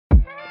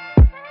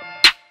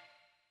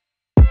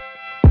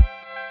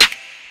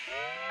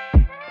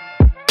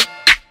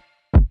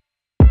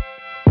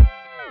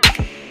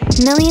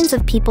Millions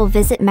of people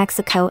visit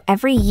Mexico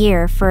every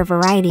year for a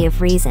variety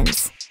of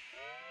reasons.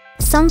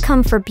 Some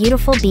come for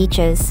beautiful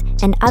beaches,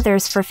 and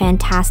others for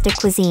fantastic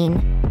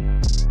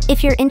cuisine.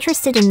 If you're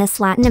interested in this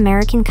Latin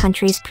American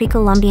country's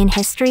pre-Columbian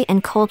history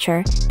and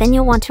culture, then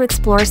you'll want to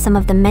explore some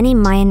of the many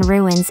Mayan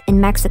ruins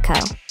in Mexico.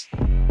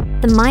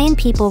 The Mayan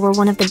people were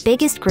one of the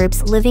biggest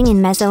groups living in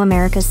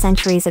Mesoamerica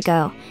centuries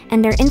ago,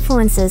 and their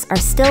influences are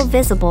still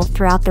visible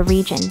throughout the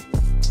region.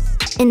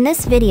 In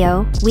this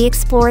video, we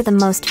explore the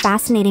most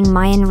fascinating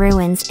Mayan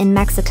ruins in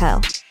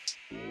Mexico.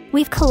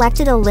 We've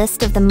collected a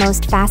list of the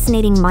most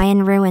fascinating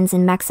Mayan ruins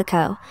in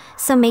Mexico,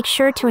 so make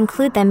sure to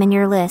include them in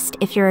your list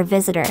if you're a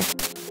visitor.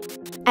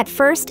 At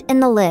first in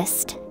the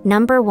list,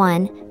 number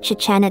 1,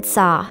 Chichen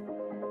Itza.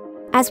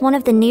 As one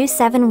of the new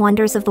 7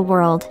 wonders of the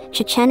world,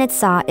 Chichen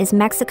Itza is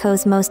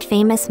Mexico's most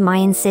famous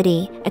Mayan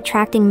city,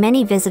 attracting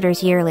many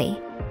visitors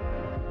yearly.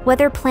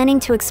 Whether planning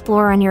to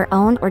explore on your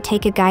own or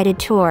take a guided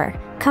tour,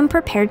 come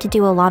prepared to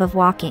do a lot of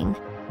walking.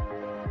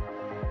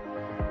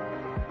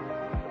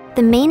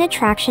 The main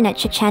attraction at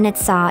Chichen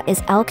Itza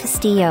is El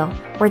Castillo,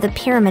 or the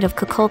Pyramid of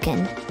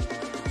Kukulkan.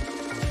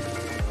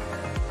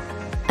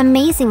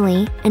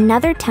 Amazingly,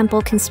 another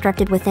temple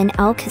constructed within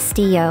El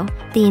Castillo,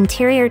 the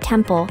interior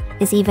temple,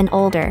 is even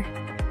older.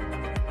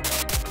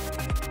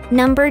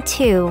 Number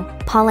 2,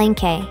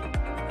 Palenque.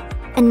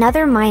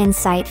 Another Mayan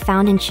site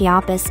found in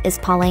Chiapas is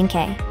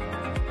Palenque.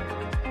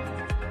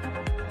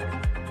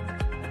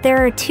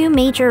 There are 2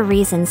 major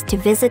reasons to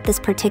visit this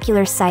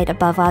particular site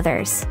above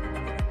others.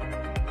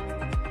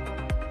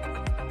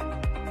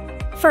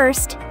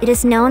 First, it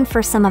is known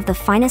for some of the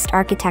finest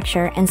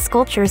architecture and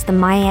sculptures the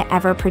Maya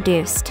ever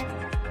produced.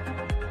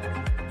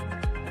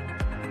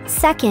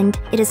 Second,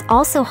 it is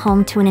also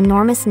home to an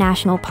enormous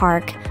national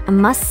park, a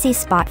must-see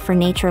spot for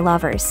nature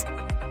lovers.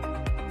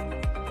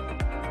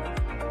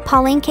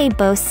 Palenque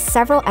boasts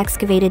several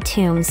excavated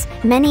tombs,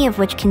 many of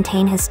which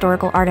contain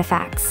historical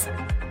artifacts.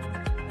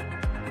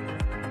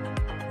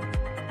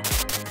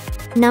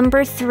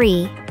 Number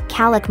 3,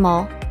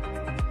 Calakmul.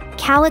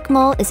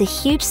 Calakmul is a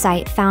huge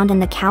site found in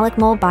the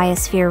Calakmul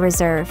Biosphere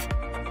Reserve.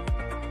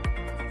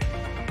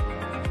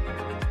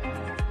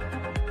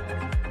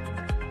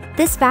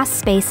 This vast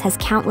space has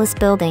countless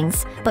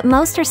buildings, but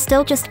most are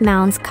still just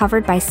mounds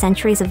covered by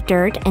centuries of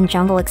dirt and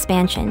jungle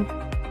expansion.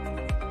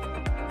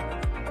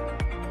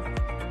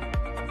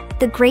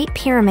 The Great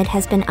Pyramid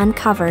has been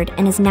uncovered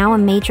and is now a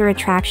major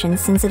attraction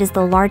since it is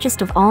the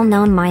largest of all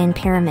known Mayan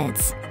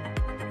pyramids.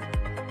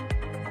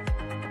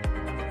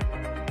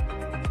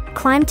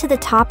 Climb to the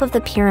top of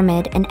the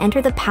pyramid and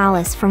enter the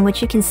palace, from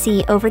which you can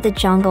see over the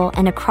jungle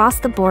and across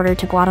the border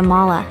to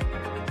Guatemala.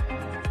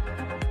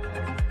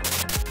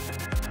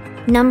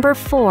 Number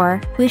 4,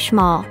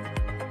 Uxmal.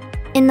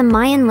 In the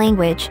Mayan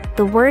language,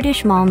 the word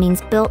Uxmal means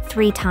built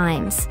 3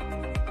 times.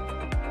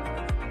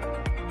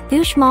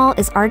 Uxmal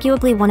is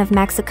arguably one of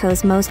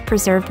Mexico's most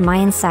preserved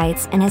Mayan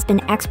sites and has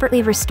been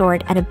expertly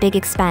restored at a big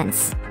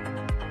expense.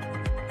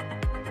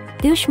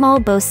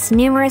 Uxmal boasts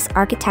numerous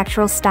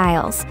architectural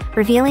styles,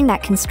 revealing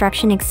that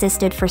construction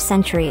existed for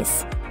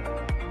centuries.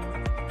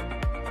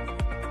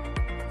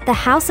 The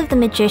House of the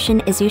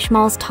Magician is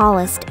Uxmal's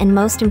tallest and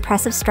most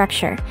impressive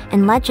structure,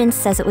 and legend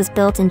says it was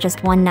built in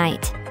just one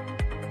night.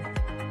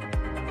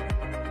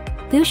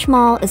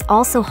 Uxmal is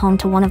also home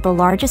to one of the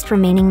largest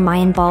remaining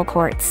Mayan ball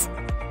courts.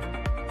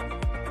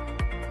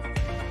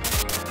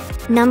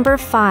 Number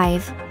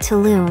 5,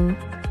 Tulum.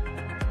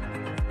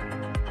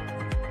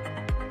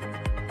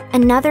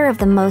 Another of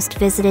the most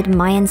visited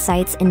Mayan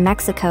sites in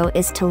Mexico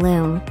is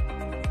Tulum.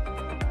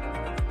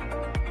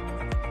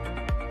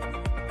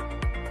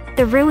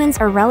 The ruins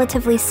are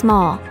relatively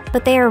small,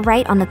 but they are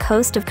right on the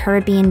coast of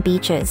Caribbean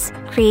beaches,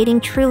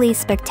 creating truly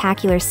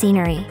spectacular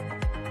scenery.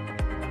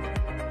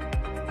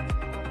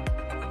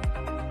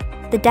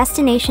 The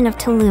destination of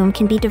Tulum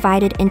can be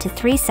divided into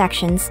 3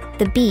 sections: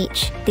 the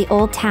beach, the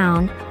old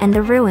town, and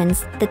the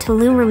ruins. The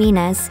Tulum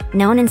ruinas,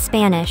 known in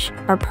Spanish,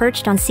 are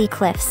perched on sea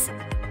cliffs.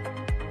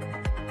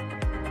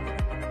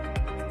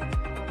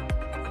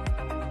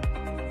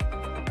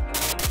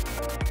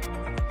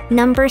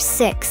 Number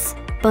 6,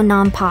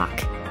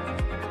 Bonampak.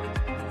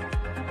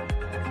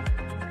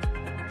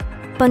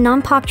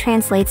 Bonampak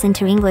translates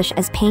into English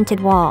as painted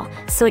wall,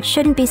 so it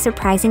shouldn't be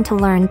surprising to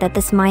learn that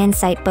this Mayan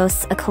site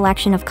boasts a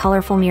collection of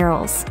colorful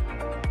murals.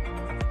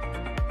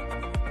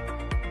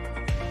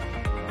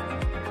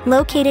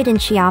 Located in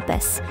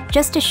Chiapas,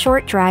 just a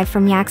short drive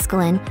from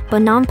Yaxcalan,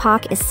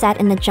 Bonampak is set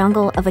in the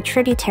jungle of a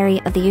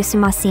tributary of the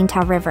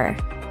Usumacinta River.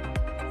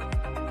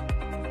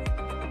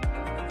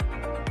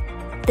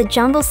 The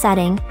jungle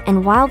setting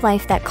and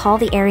wildlife that call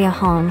the area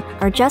home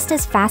are just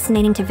as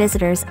fascinating to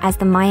visitors as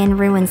the Mayan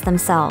ruins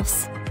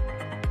themselves.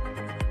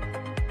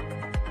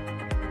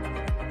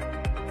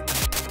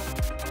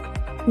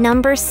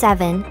 Number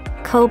 7,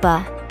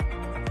 Coba.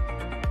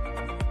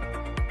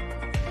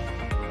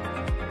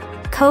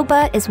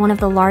 Coba is one of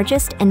the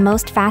largest and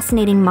most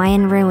fascinating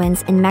Mayan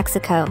ruins in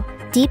Mexico,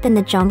 deep in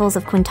the jungles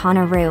of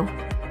Quintana Roo.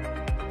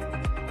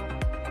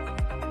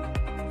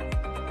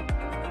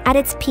 At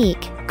its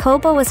peak,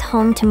 Coba was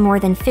home to more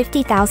than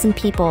 50,000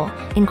 people,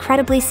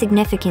 incredibly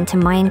significant to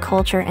Mayan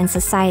culture and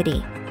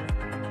society.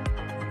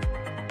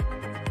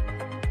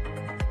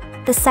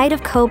 The site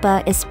of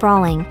Coba is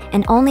sprawling,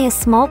 and only a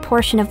small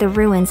portion of the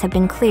ruins have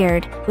been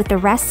cleared, with the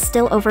rest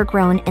still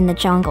overgrown in the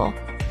jungle.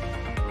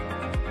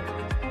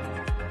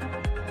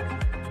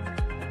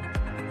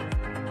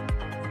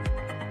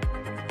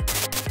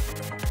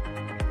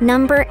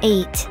 Number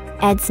 8.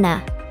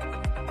 Edzna.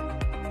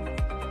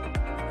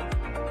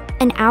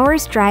 An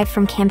hour's drive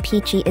from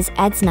Campeche is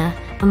Edzna,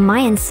 a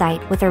Mayan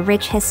site with a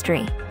rich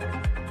history.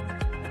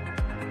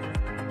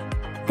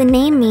 The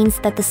name means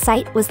that the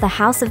site was the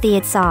house of the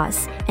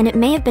Itzas, and it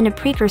may have been a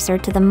precursor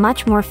to the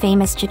much more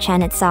famous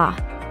Chichen Itza.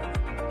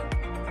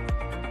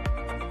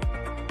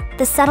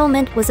 The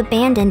settlement was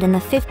abandoned in the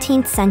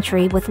 15th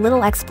century with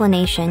little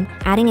explanation,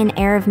 adding an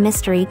air of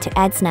mystery to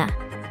Edzna.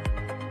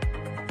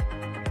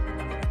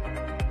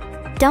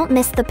 Don't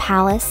miss the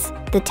palace,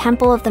 the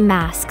Temple of the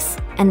Masks,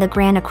 and the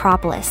Grand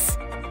Acropolis.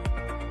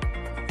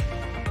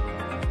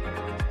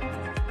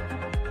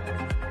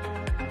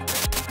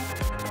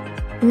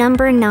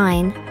 Number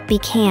 9.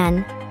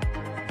 Bican.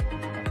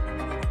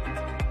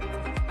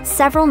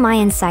 Several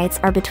Mayan sites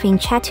are between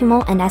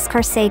Chetumal and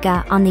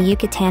Escarcega on the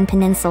Yucatan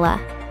Peninsula.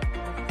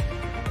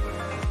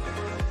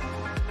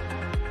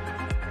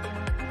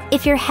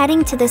 If you're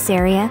heading to this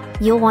area,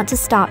 you'll want to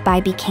stop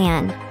by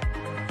Bican.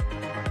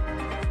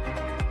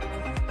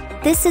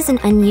 This is an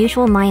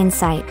unusual Mayan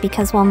site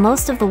because while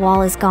most of the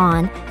wall is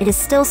gone, it is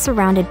still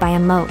surrounded by a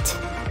moat.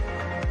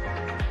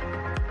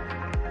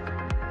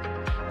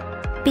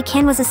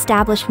 Bican was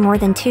established more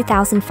than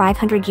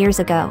 2,500 years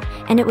ago,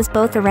 and it was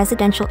both a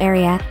residential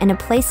area and a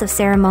place of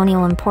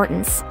ceremonial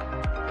importance.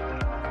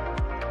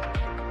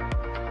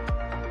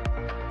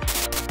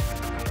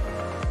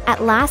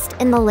 At last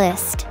in the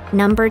list,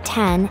 number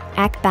 10,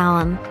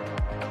 Akbalam.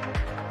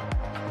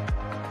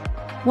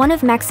 One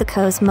of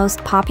Mexico's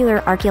most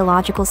popular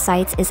archaeological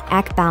sites is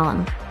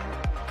Akbalam.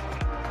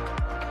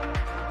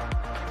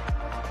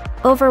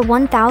 Over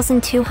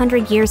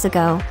 1,200 years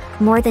ago,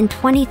 more than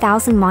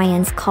 20,000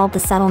 Mayans called the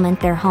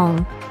settlement their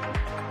home.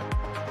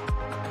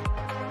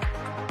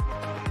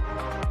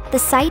 The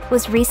site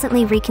was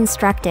recently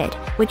reconstructed,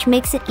 which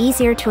makes it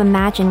easier to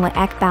imagine what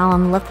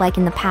Akbalam looked like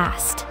in the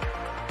past.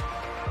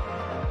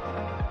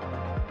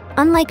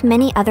 Unlike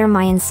many other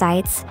Mayan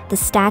sites, the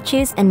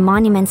statues and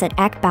monuments at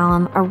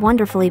Akbalam are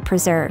wonderfully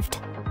preserved.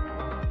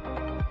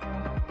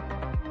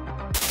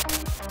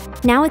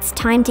 Now it's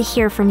time to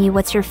hear from you.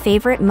 What's your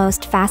favorite,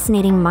 most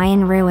fascinating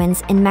Mayan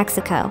ruins in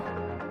Mexico?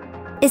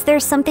 Is there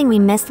something we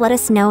missed? Let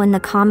us know in the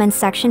comments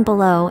section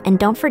below, and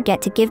don't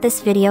forget to give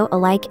this video a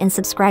like and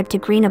subscribe to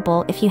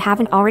Greenable if you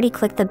haven't already.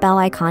 Click the bell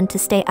icon to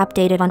stay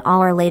updated on all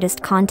our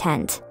latest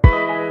content.